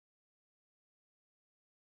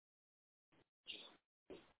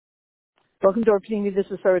Welcome to our community. This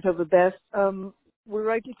is Saratova Best. We're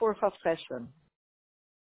right before Cheshvan.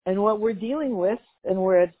 And what we're dealing with, and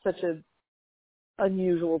we're at such an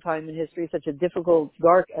unusual time in history, such a difficult,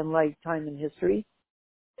 dark and light time in history.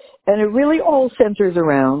 And it really all centers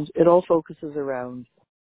around, it all focuses around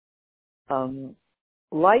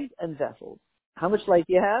light and vessels. How much light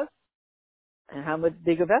do you have? And how much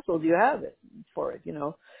big a vessel do you have for it,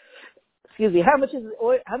 Excuse me, how much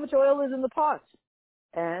oil is in the pot?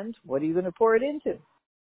 And what are you going to pour it into?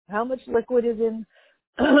 How much liquid is in,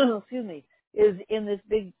 is in this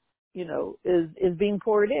big, is being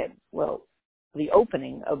poured in? Well, the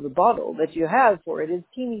opening of the bottle that you have for it is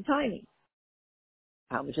teeny tiny.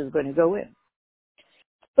 How much is going to go in?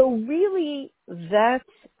 So really that's,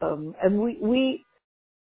 and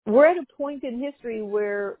we're at a point in history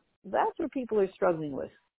where that's what people are struggling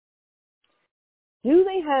with. Do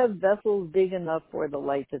they have vessels big enough for the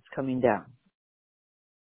light that's coming down?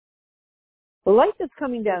 The light that's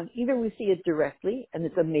coming down, either we see it directly, and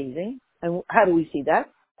it's amazing. And how do we see that?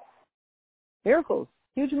 Miracles,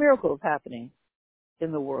 huge miracles happening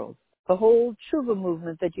in the world. The whole tshuva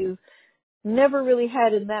movement that you've never really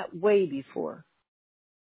had in that way before.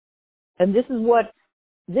 And this is what,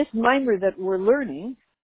 this Maamar that we're learning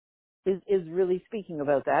is really speaking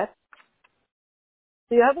about that.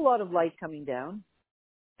 So you have a lot of light coming down,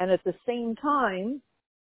 and at the same time,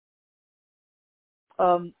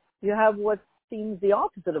 you have what seems the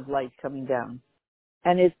opposite of light coming down.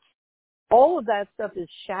 And it's, all of that stuff is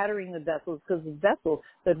shattering the vessels because the vessel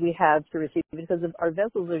that we have to receive, because our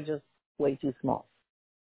vessels are just way too small.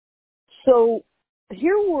 So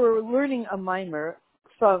here we're learning a Maamar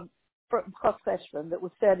from Cheshvan that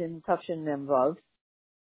was said in Tafshin Memvav,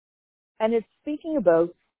 and it's speaking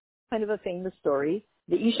about kind of a famous story,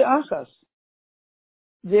 the Isha Achas.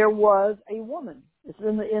 There was a woman. This is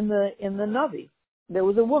in the Navi. There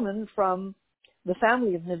was a woman from the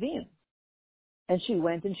family of Nevi'im, and she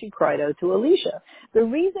went and she cried out to Elisha. The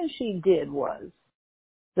reason she did was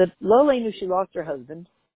that Lole knew she lost her husband.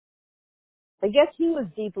 I guess he was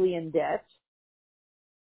deeply in debt.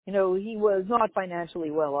 He was not financially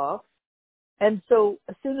well off. And so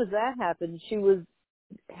as soon as that happened, she was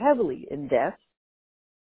heavily in debt.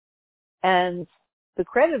 And the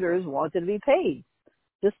creditors wanted to be paid.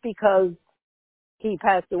 Just because he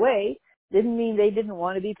passed away didn't mean they didn't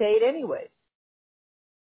want to be paid anyway.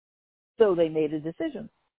 So they made a decision.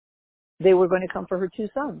 They were going to come for her two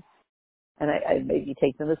sons. And I maybe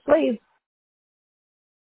take them as slaves.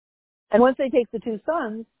 And once they take the two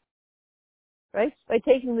sons, right, by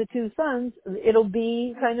taking the two sons, it'll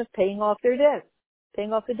be kind of paying off their debt.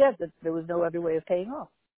 Paying off the debt that there was no other way of paying off.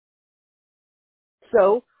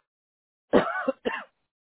 So,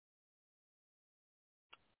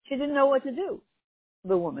 she didn't know what to do,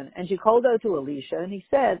 the woman. And she called out to Elisha, and he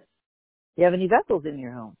said, do you have any vessels in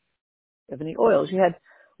your home? Do you have any oil? She had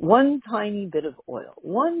one tiny bit of oil,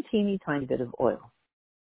 one teeny tiny bit of oil.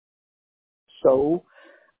 So,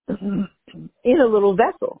 in a little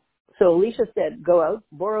vessel. So Elisha said, go out,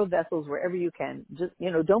 borrow vessels wherever you can. Just,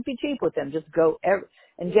 don't be cheap with them. Just go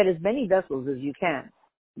and get as many vessels as you can.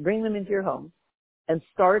 Bring them into your home and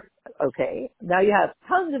start, okay, now you have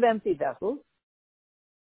tons of empty vessels.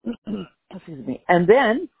 Excuse me. And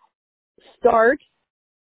then start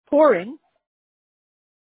pouring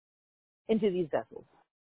into these vessels.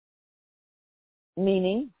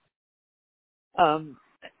 Meaning,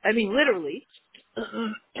 literally,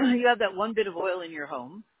 you have that one bit of oil in your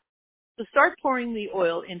home. So start pouring the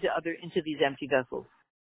oil into these empty vessels.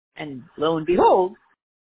 And lo and behold,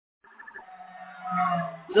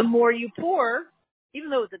 the more you pour, even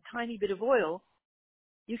though it's a tiny bit of oil,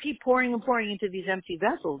 you keep pouring and pouring into these empty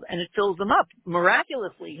vessels, and it fills them up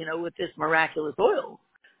miraculously, with this miraculous oil,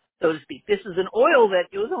 so to speak. This is an oil that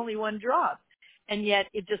it was only one drop, and yet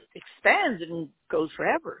it just expands and goes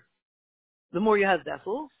forever. The more you have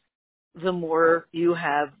vessels, the more you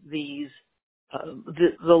have these,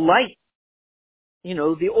 the light.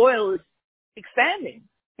 The oil is expanding,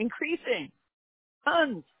 increasing,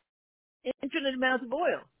 tons, infinite amounts of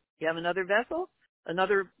oil. You have another vessel,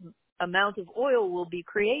 another amount of oil will be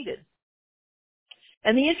created.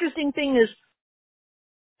 And the interesting thing is,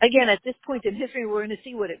 again, at this point in history, we're going to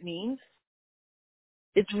see what it means.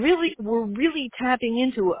 We're really tapping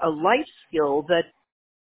into a life skill that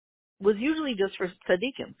was usually just for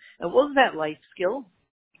tzaddikim. And what was that life skill?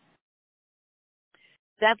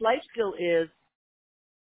 That life skill is,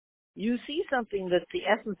 you see something that's the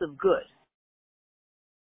essence of good.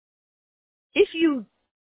 If you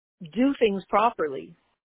do things properly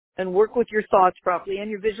and work with your thoughts properly and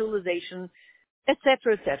your visualization,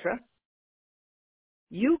 etc.,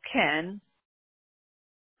 you can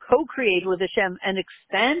co-create with Hashem an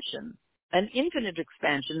expansion, an infinite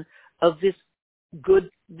expansion of this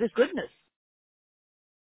goodness.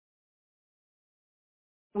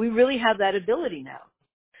 We really have that ability now.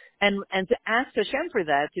 And to ask Hashem for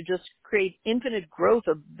that, to just create infinite growth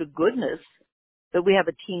of the goodness that we have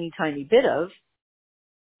a teeny tiny bit of,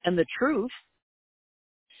 and the truth,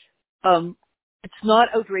 it's not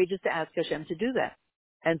outrageous to ask Hashem to do that,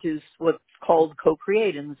 and to what's called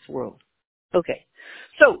co-create in this world. Okay,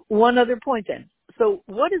 so one other point then. So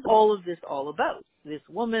what is all of this all about? This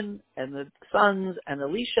woman and the sons and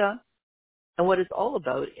Elisha, and what it's all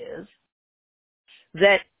about is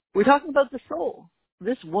that we're talking about the soul.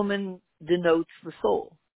 This woman denotes the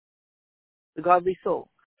soul, the godly soul.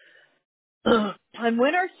 And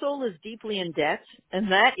when our soul is deeply in debt,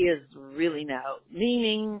 and that is really now,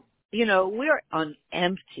 meaning, we are on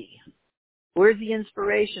empty. Where's the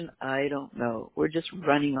inspiration? I don't know. We're just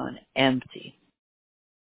running on empty.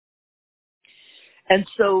 And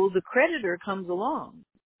so the creditor comes along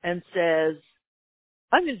and says,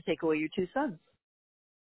 I'm going to take away your 2 sons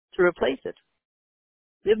to replace it.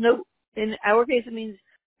 You have in our case, it means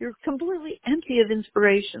you're completely empty of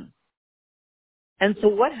inspiration. And so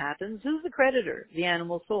what happens? Who's the creditor? The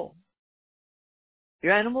animal soul.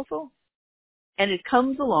 Your animal soul. And it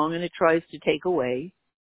comes along and it tries to take away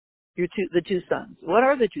the 2 sons. What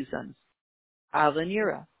are the 2 sons? Ava and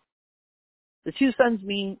Yira. The 2 sons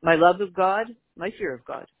mean my love of God, my fear of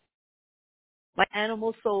God. My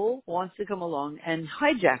animal soul wants to come along and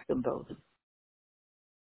hijack them both.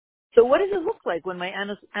 So what does it look like when my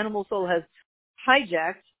animal soul has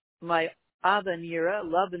hijacked my Ava and Yira,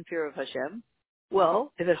 love and fear of Hashem?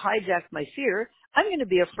 Well, if it hijacks my fear, I'm going to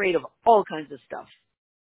be afraid of all kinds of stuff.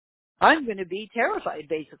 I'm going to be terrified,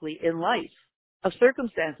 basically, in life, of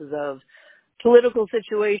circumstances, of political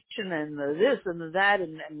situation, and the this and the that,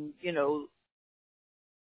 and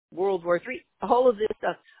World War III, all of this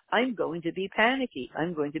stuff. I'm going to be panicky.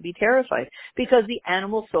 I'm going to be terrified, because the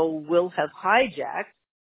animal soul will have hijacked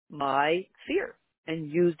my fear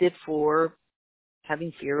and used it for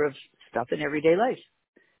having fear of stuff in everyday life.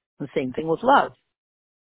 The same thing with love.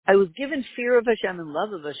 I was given fear of Hashem and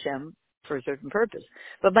love of Hashem for a certain purpose.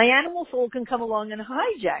 But my animal soul can come along and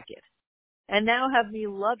hijack it and now have me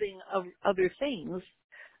loving of other things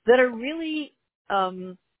that are really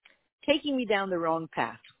taking me down the wrong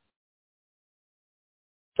path.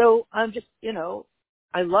 So I'm just,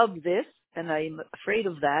 I love this and I'm afraid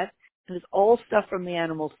of that, and it's all stuff from the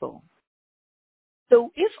animal soul.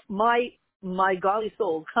 So if my godly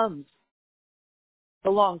soul comes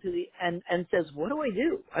along to and says, what do I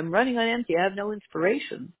do? I'm running on empty. I have no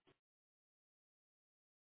inspiration.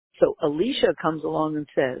 So Elisha comes along and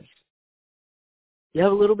says, you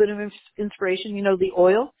have a little bit of inspiration, the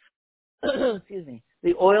oil, excuse me,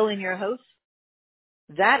 the oil in your house,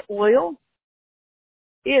 that oil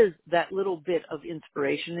is that little bit of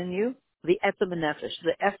inspiration in you, the etzem nefesh,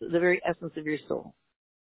 the very essence of your soul.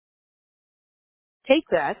 Take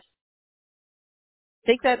that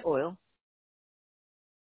oil,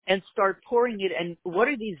 and start pouring it. And what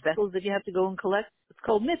are these vessels that you have to go and collect? It's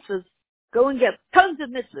called mitzvahs. Go and get tons of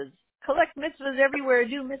mitzvahs. Collect mitzvahs everywhere.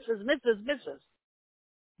 Do mitzvahs.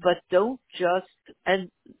 But don't just, and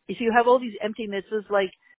if you have all these empty mitzvahs,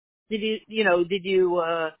 like, did you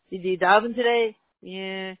daven today?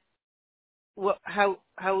 Yeah. How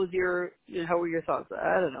were your thoughts?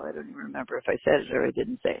 I don't know. I don't even remember if I said it or I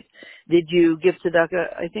didn't say it. Did you give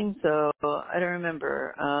tzedakah? I think so. I don't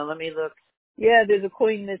remember. Let me look. Yeah, there's a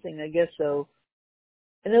coin missing. I guess so.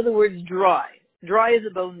 In other words, dry. Dry as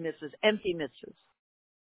a bone mitzvahs, empty mitzvahs.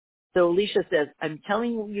 So Elisha says, I'm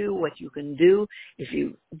telling you what you can do if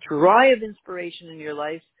you dry of inspiration in your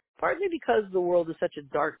life, partly because the world is such a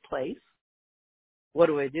dark place. What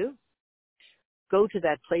do? Go to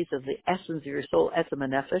that place of the essence of your soul, etzem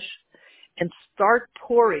nefesh, and start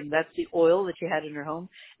pouring. That's the oil that you had in your home,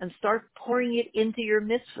 and start pouring it into your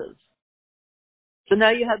mitzvahs. So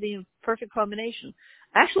now you have the perfect combination.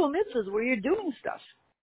 Actual mitzvahs where you're doing stuff.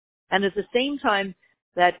 And at the same time,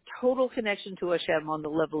 that total connection to Hashem on the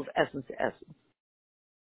level of essence to essence.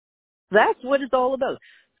 That's what it's all about.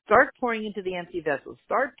 Start pouring into the empty vessels.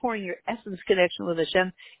 Start pouring your essence connection with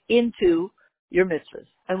Hashem into your mitzvahs,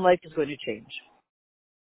 and life is going to change.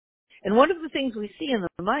 And one of the things we see in the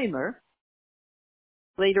Maamar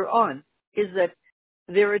later on is that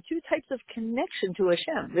there are 2 types of connection to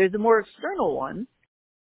Hashem. There's the more external one.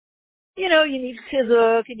 You need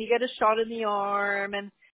chizuk, and you get a shot in the arm,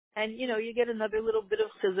 and you get another little bit of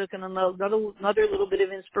chizuk and another little bit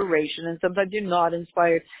of inspiration, and sometimes you're not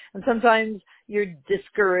inspired, and sometimes you're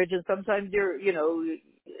discouraged, and sometimes you're,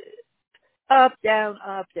 up, down,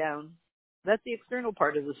 up, down. That's the external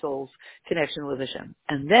part of the soul's connection with Hashem.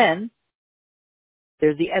 And then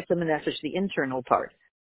there's the etzem and nefesh, the internal part.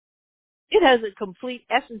 It has a complete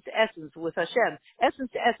essence to essence with Hashem. Essence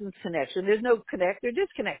to essence connection. There's no connect or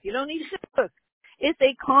disconnect. You don't need to. It's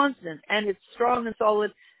a constant, and it's strong and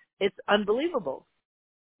solid. It's unbelievable.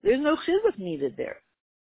 There's no chizuk needed there.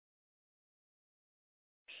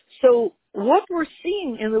 So what we're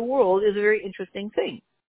seeing in the world is a very interesting thing.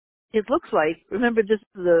 It looks like, remember this is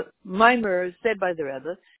the Maamar said by the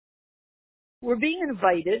Rebbe, we're being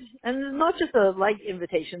invited, and it's not just a light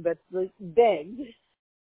invitation, but begged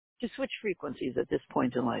to switch frequencies at this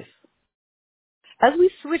point in life. As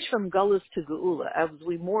we switch from Gullus to Geula, as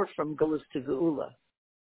we morph from Gullus to Geula,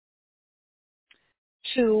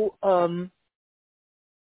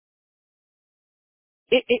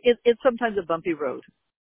 it's sometimes a bumpy road.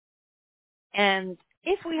 And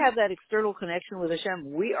if we have that external connection with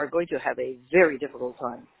Hashem, we are going to have a very difficult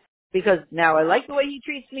time. Because now I like the way he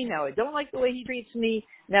treats me, now I don't like the way he treats me,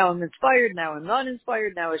 now I'm inspired, now I'm not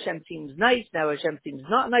inspired, now Hashem seems nice, now Hashem seems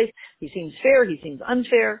not nice, he seems fair, he seems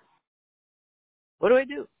unfair. What do I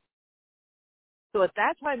do? So at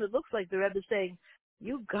that time it looks like the Rebbe is saying,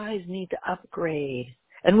 you guys need to upgrade.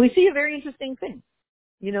 And we see a very interesting thing.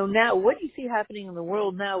 You know, now, what do you see happening in the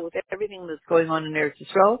world now with everything that's going on in Eretz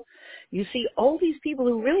Yisrael? You see all these people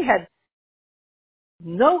who really had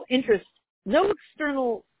no interest, no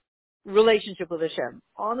external relationship with Hashem.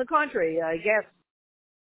 On the contrary, I guess,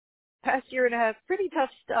 past year and a half, pretty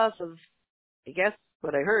tough stuff of, I guess,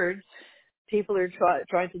 what I heard, people are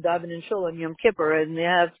trying to daven in Shul on Yom Kippur, and they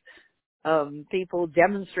have people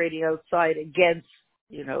demonstrating outside against,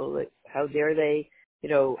 you know, like, how dare they, you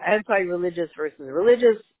know, anti-religious versus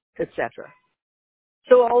religious, etc.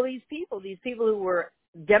 So all these people who were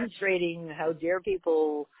demonstrating how dare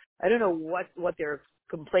people, I don't know what their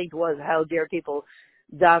complaint was, how dare people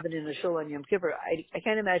daven in the Shul on Yom Kippur. I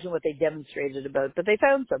can't imagine what they demonstrated about, but they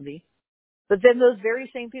found something. But then those very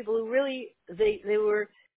same people who really, they were,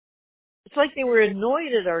 it's like they were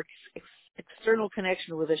annoyed at our external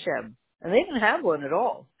connection with Hashem. And they didn't have one at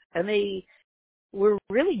all. And they were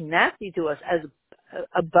really nasty to us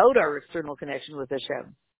about our external connection with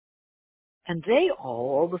Hashem. And they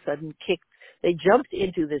all of a sudden they jumped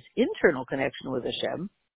into this internal connection with Hashem.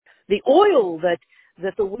 The oil that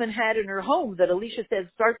the woman had in her home that Alicia said,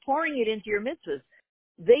 start pouring it into your mitzvahs.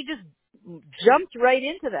 They just jumped right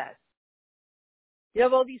into that. You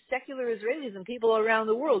have all these secular Israelis and people around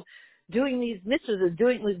the world doing these mitzvahs and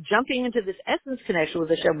jumping into this essence connection with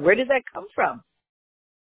Hashem. Where did that come from?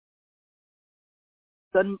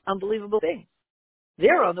 It's an unbelievable thing.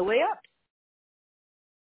 They're on the way up.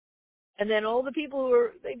 And then all the people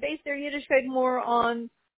they base their Yiddishkeit more on,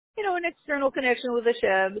 you know, an external connection with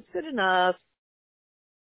Hashem. It's good enough.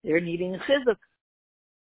 They're needing chizuk.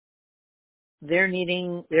 They're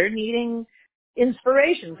needing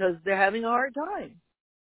inspiration because they're having a hard time.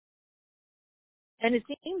 And it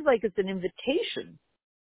seems like it's an invitation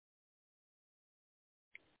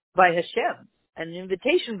by Hashem, an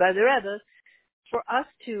invitation by the Rebbe for us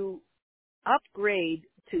to upgrade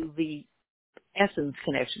to the essence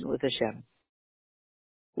connection with Hashem.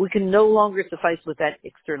 We can no longer suffice with that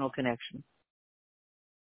external connection.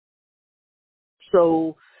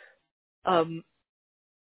 So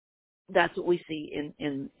that's what we see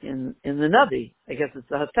in the Navi. I guess it's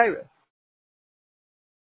the Haftarah.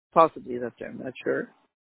 Possibly the Haftarah, I'm not sure.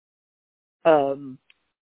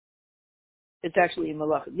 It's actually in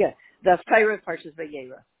Malach. Yeah, the Haftarah Parshas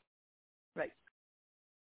Vayera. Right.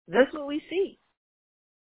 That's what we see.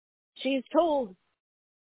 She's told,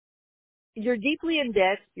 you're deeply in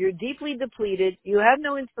debt, you're deeply depleted, you have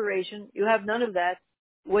no inspiration, you have none of that.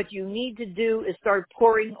 What you need to do is start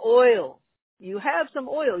pouring oil. You have some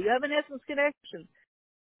oil, you have an essence connection.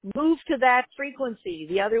 Move to that frequency.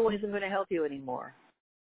 The other one isn't going to help you anymore.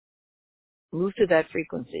 Move to that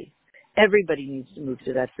frequency. Everybody needs to move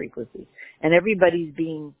to that frequency. And everybody's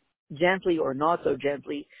being gently or not so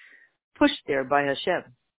gently pushed there by Hashem.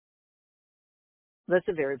 That's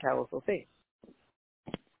a very powerful thing.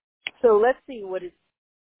 So let's see what it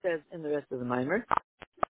says in the rest of the Maamar.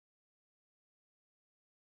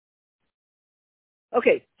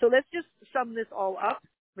 Okay, so let's just sum this all up,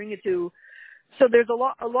 bring it to, so there's a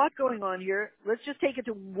lot going on here. Let's just take it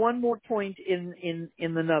to one more point in the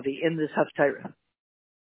Navi, in this Haftarah.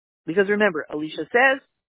 Because remember, Alicia says,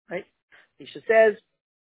 right? Alicia says,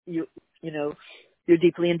 you know, you're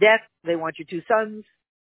deeply in debt. They want your two sons.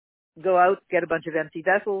 Go out, get a bunch of empty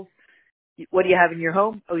vessels. What do you have in your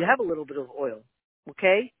home? Oh, you have a little bit of oil.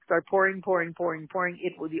 Okay? Start pouring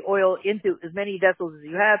it with the oil into as many vessels as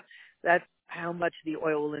you have. That's how much the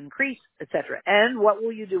oil will increase, etc. And what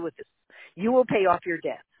will you do with this? You will pay off your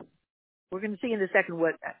debt. We're going to see in a second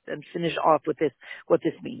and finish off with this, what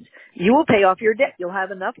this means. You will pay off your debt. You'll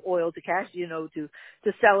have enough oil to cash, to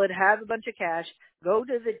sell it, have a bunch of cash, go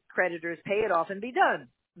to the creditors, pay it off, and be done.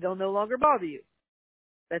 They'll no longer bother you.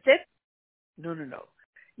 That's it? No.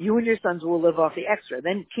 You and your sons will live off the extra.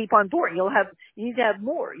 Then keep on pouring. You need to have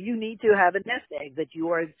more. You need to have a nest egg that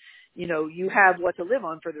you have what to live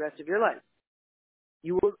on for the rest of your life.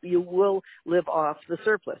 You will live off the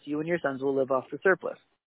surplus. You and your sons will live off the surplus.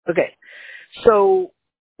 Okay. So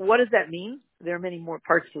what does that mean? There are many more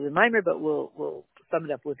parts to the Maamar, but we'll sum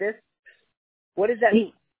it up with this. What does that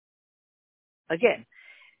mean? Again,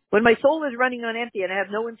 when my soul is running on empty and I have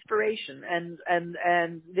no inspiration, and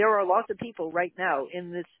there are lots of people right now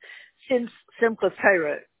in this since Simchas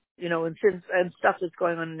Torah, and stuff that's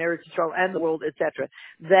going on in Eretz Yisrael and the world, etc.,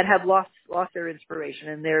 that have lost their inspiration,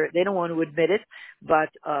 and they don't want to admit it, but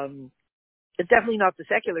it's definitely not the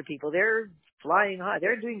secular people. They're flying high.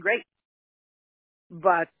 They're doing great.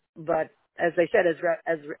 But as I said,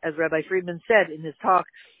 as Rabbi Friedman said in his talk,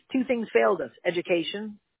 two things failed us: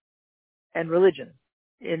 education and religion.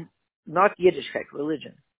 In not Yiddishkeit,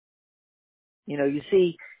 religion. You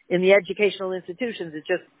see in the educational institutions, it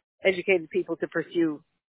just educated people to pursue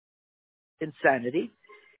insanity.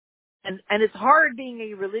 And it's hard being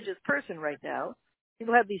a religious person right now.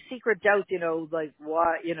 People have these secret doubts, like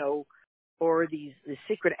why, or these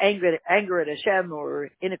secret anger at Hashem,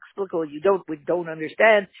 or inexplicable we don't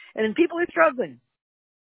understand, and then people are struggling.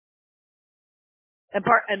 And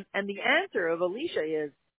the answer of Elisha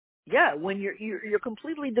is, yeah, when you're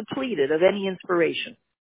completely depleted of any inspiration.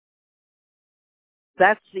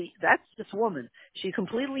 That's this woman. She's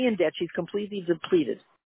completely in debt. She's completely depleted.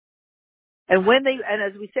 And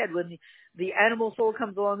as we said, when the animal soul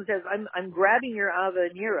comes along and says, I'm grabbing your Ava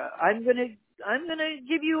and Yira, I'm gonna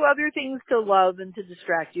give you other things to love and to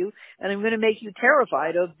distract you, and I'm gonna make you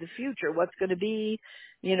terrified of the future, what's gonna be,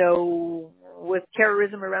 with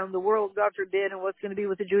terrorism around the world, God forbid, and what's gonna be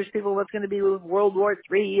with the Jewish people, what's gonna be with World War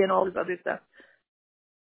III and all this other stuff.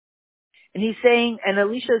 And he's saying, and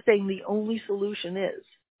Elisha is saying, the only solution is,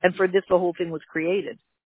 and for this the whole thing was created.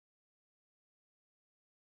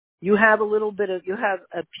 You have you have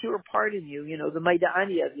a pure part in you, the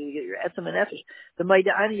Maida'ani of you, your Etzem and Nefesh, the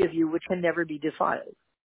Maida'ani of you, which can never be defiled.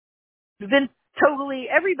 You've been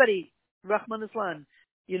everybody, Rahman Islam,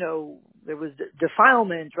 there was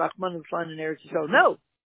defilement, Rahman Islam in Eretz Yisrael. No,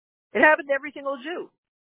 it happened to every single Jew.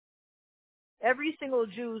 Every single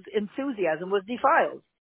Jew's enthusiasm was defiled.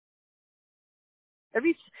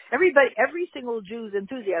 Every single Jew's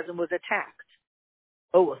enthusiasm was attacked.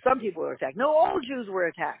 Oh, well, some people were attacked. No, all Jews were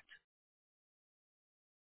attacked.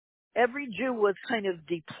 Every Jew was kind of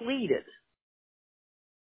depleted.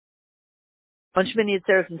 On Shmini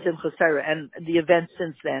Atzeres and Simchas Torah, and the events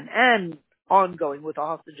since then, and ongoing with the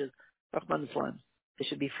hostages, Rahman Islam. They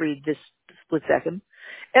should be freed this split second.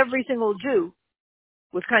 Every single Jew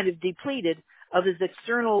was kind of depleted of his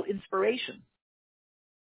external inspiration.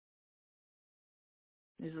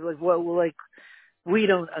 He's like, we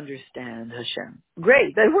don't understand Hashem.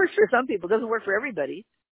 Great, that works for some people. It doesn't work for everybody.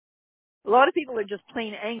 A lot of people are just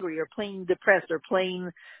plain angry, or plain depressed, or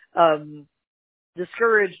plain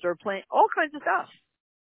discouraged, or plain all kinds of stuff,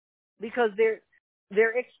 because their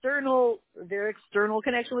external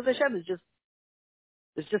connection with Hashem is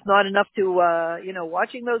just not enough to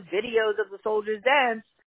watching those videos of the soldiers dance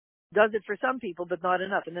does it for some people, but not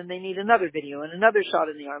enough. And then they need another video and another shot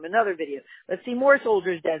in the arm, another video. Let's see more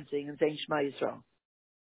soldiers dancing and saying Shema Yisrael,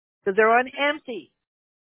 because they're on empty.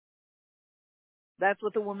 That's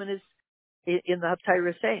what the woman is in the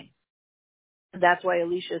Haftarah saying. And that's why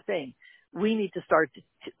Elisha is saying, we need to start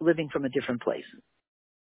living from a different place,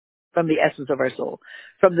 from the essence of our soul,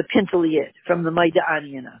 from the Pintaliyit, from the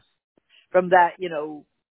Maida'ani in us, from that,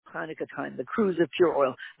 Hanukkah time, the cruise of pure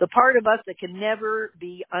oil, the part of us that can never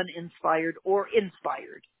be uninspired or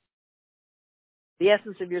inspired, the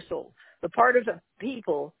essence of your soul, the part of the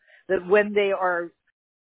people that when they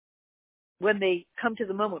come to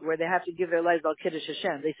the moment where they have to give their lives al Kiddush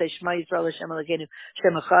Hashem, they say Shema Yisrael Hashem Elokeinu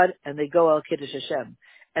Shem Echad, and they go al Kiddush Hashem,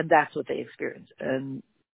 and that's what they experience. And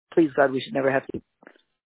please God, we should never have to,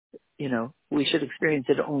 we should experience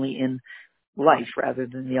it only in life rather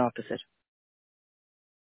than the opposite.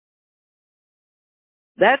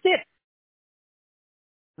 That's it.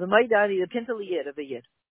 The Maidani, the Pintaliyid of the Yid.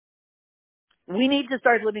 We need to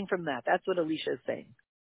start living from that. That's what Elisha is saying.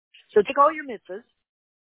 So take all your mitzvahs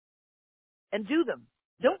and do them.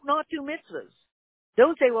 Don't not do mitzvahs.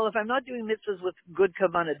 Don't say, well, if I'm not doing mitzvahs with good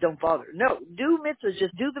kavanah, don't bother. No, do mitzvahs.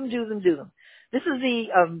 Just do them, do them, do them. This is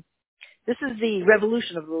the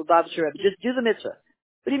revolution of the Lubavitcher Rebbe. Just do the mitzvah.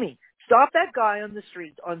 What do you mean? stop that guy on the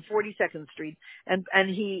street on 42nd Street, and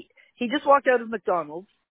he just walked out of McDonald's,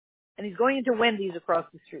 and he's going into Wendy's across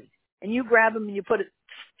the street, and you grab him and you put a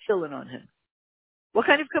tefillin on him. What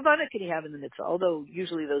kind of kavanah can he have in the mitzvah? Although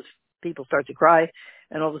usually those people start to cry,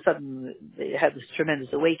 and all of a sudden they have this tremendous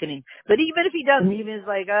awakening. But even if he doesn't, even is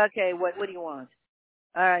like, okay, what do you want?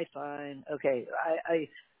 All right, fine, okay, I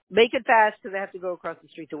make it fast because I have to go across the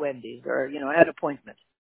street to Wendy's, or I had an appointment.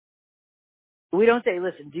 We don't say,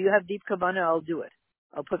 listen, do you have deep kavanah? I'll do it.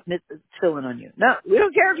 I'll put tefillin on you. No, we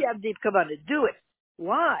don't care if you have deep kavanah. Do it.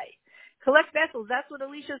 Why? Collect vessels. That's what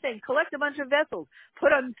Alicia's saying. Collect a bunch of vessels.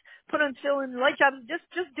 Put on tefillin, light job.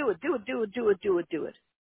 Just do it. Do it.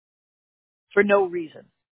 For no reason.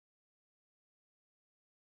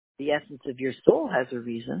 The essence of your soul has a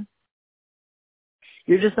reason.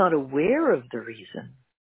 You're just not aware of the reason.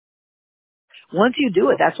 Once you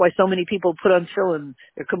do it, that's why so many people put on tefillin.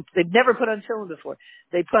 They've never put on tefillin before.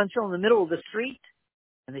 They put on tefillin in the middle of the street,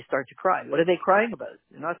 and they start to cry. What are they crying about?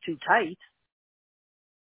 They're not too tight.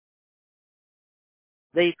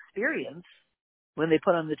 They experience, when they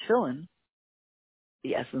put on the tefillin,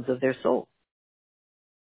 the essence of their soul.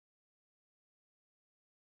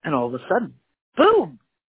 And all of a sudden, boom!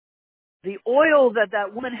 The oil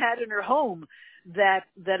that woman had in her home,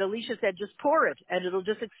 that Alicia said, just pour it, and it'll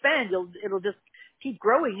just expand. It'll just keep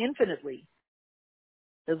growing infinitely.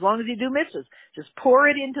 As long as you do mitzvahs. Just pour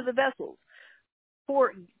it into the vessels.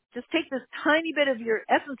 Just take this tiny bit of your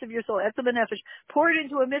essence of your soul, etzem nefesh, pour it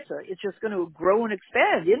into a mitzvah. It's just going to grow and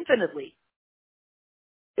expand infinitely.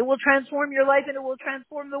 It will transform your life, and it will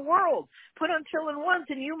transform the world. Put on tefillin once,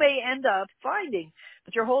 and you may end up finding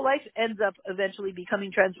that your whole life ends up eventually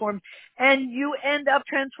becoming transformed, and you end up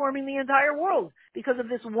transforming the entire world because of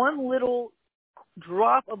this one little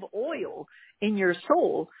drop of oil in your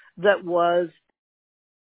soul that was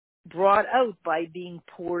brought out by being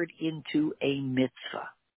poured into a mitzvah.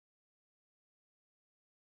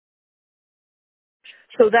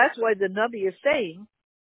 So that's why the Nabi is saying,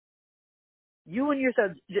 you and your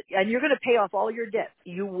sons, and you're going to pay off all your debts.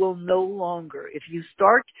 You will no longer, if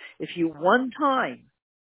you one time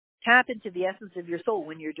tap into the essence of your soul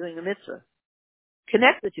when you're doing a mitzvah,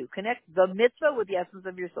 connect the two. Connect the mitzvah with the essence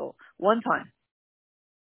of your soul. One time.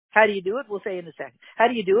 How do you do it? We'll say in a second. How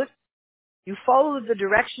do you do it? You follow the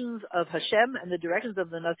directions of Hashem and the directions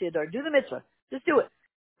of the Nasi Adar. Do the mitzvah. Just do it.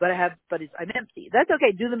 But I'm empty. That's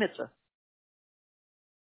okay. Do the mitzvah.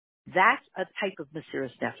 That's a type of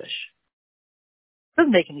Mesiras Nefesh.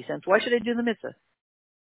 Doesn't make any sense. Why should I do the mitzvah?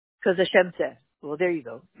 Because Hashem said. Well, there you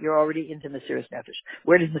go. You're already into Mesiras Nefesh.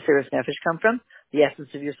 Where does Mesiras Nefesh come from? The essence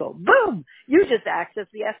of your soul. Boom! You just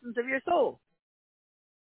accessed the essence of your soul.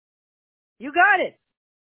 You got it.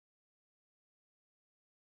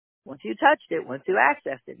 Once you touched it, once you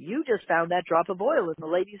accessed it, you just found that drop of oil in the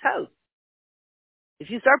lady's house. If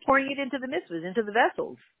you start pouring it into the mitzvahs, into the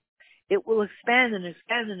vessels, it will expand and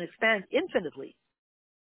expand and expand infinitely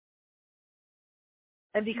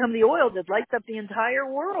and become the oil that lights up the entire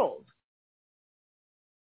world.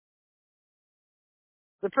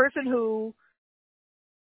 The person who,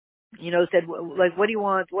 said, like, what do you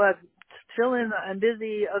want? What? Fill in, I'm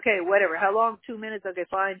busy. Okay, whatever. How long? 2 minutes. Okay,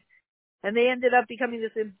 fine. And they ended up becoming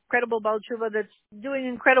this incredible Baal Tshuva that's doing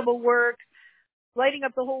incredible work, lighting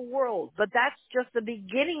up the whole world. But that's just the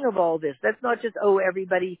beginning of all this. That's not just,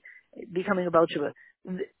 everybody becoming a Baal Tshuva.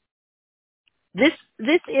 This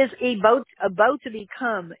is about to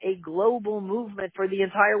become a global movement for the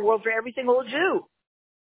entire world, for every single Jew.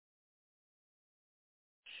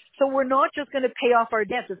 So we're not just going to pay off our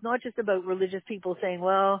debts. It's not just about religious people saying,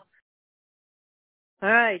 well, all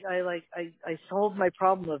right, I solved my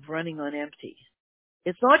problem of running on empty.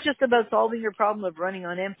 It's not just about solving your problem of running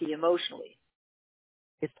on empty emotionally.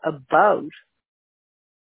 It's about,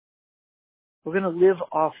 we're going to live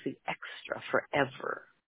off the extra forever.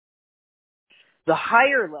 The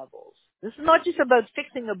higher levels. This is not just about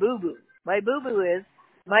fixing a boo-boo. My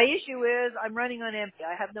issue is I'm running on empty.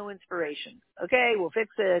 I have no inspiration. Okay, we'll fix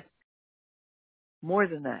it. More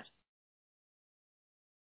than that.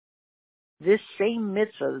 This same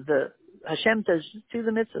mitzvah, the Hashem says, just do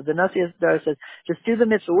the mitzvah. The Nasi Adar says, just do the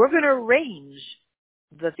mitzvah. We're going to arrange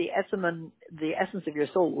that the essence of your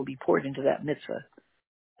soul will be poured into that mitzvah.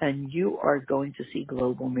 And you are going to see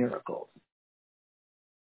global miracles.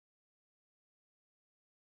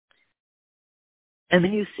 And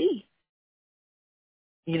then you see,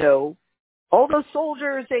 all those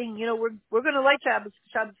soldiers saying, we're going to light Shabbos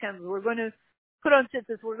candles. We're going to put on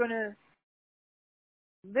tzitzis.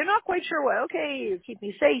 They're not quite sure what. Okay, keep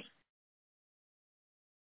me safe.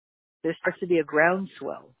 There starts to be a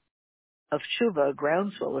groundswell of tshuva, a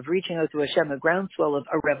groundswell of reaching out to Hashem, a groundswell of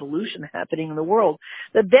a revolution happening in the world,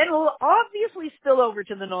 that then will obviously spill over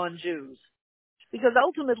to the non-Jews. Because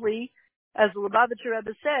ultimately, as the Lubavitcher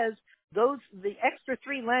Rebbe says, the extra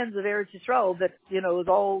 3 lands of Eretz Yisrael that, is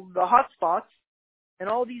all the hot spots and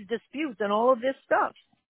all these disputes and all of this stuff.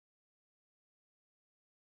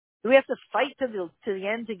 Do we have to fight to the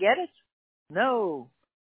end to get it? No.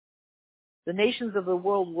 The nations of the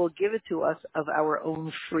world will give it to us of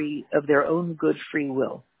their own good free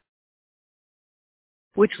will.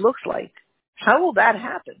 Which looks like, how will that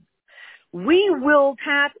happen? We will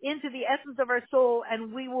tap into the essence of our soul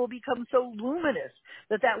and we will become so luminous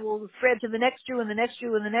that will spread to the next Jew and the next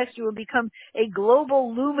Jew and the next Jew and become a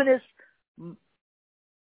global luminous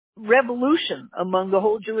revolution among the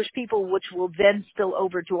whole Jewish people, which will then spill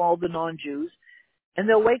over to all the non-Jews. And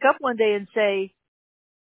they'll wake up one day and say,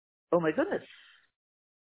 oh my goodness,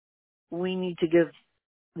 we need to give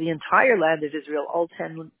the entire land of Israel, all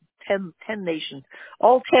 10 nations,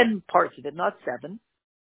 all 10 parts of it, not 7,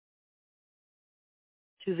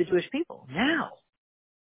 to the Jewish people. Now,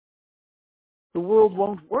 the world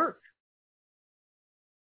won't work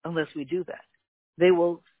unless we do that. They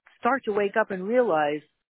will start to wake up and realize,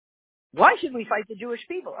 why should we fight the Jewish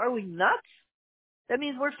people? Are we nuts? That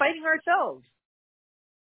means we're fighting ourselves.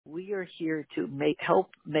 We are here to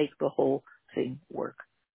help make the whole thing work.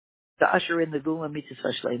 To usher in the Gula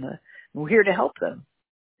Mitzvah Shlema. We're here to help them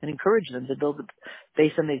and encourage them to build the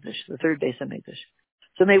Beis HaMikdash, the third Beis HaMikdash.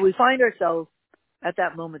 So may we find ourselves at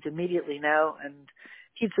that moment immediately now, and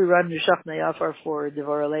keep to run Yeshachna Yafar for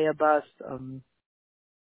Devar Alei Abbas,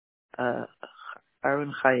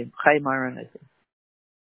 Aaron Chaim Aaron, I think.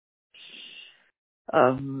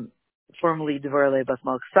 Formerly Devar Alei Abbas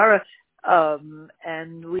Malk Sarah.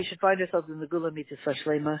 And we should find ourselves in the Gula Mitzvah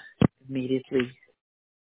Shlema immediately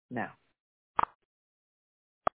now.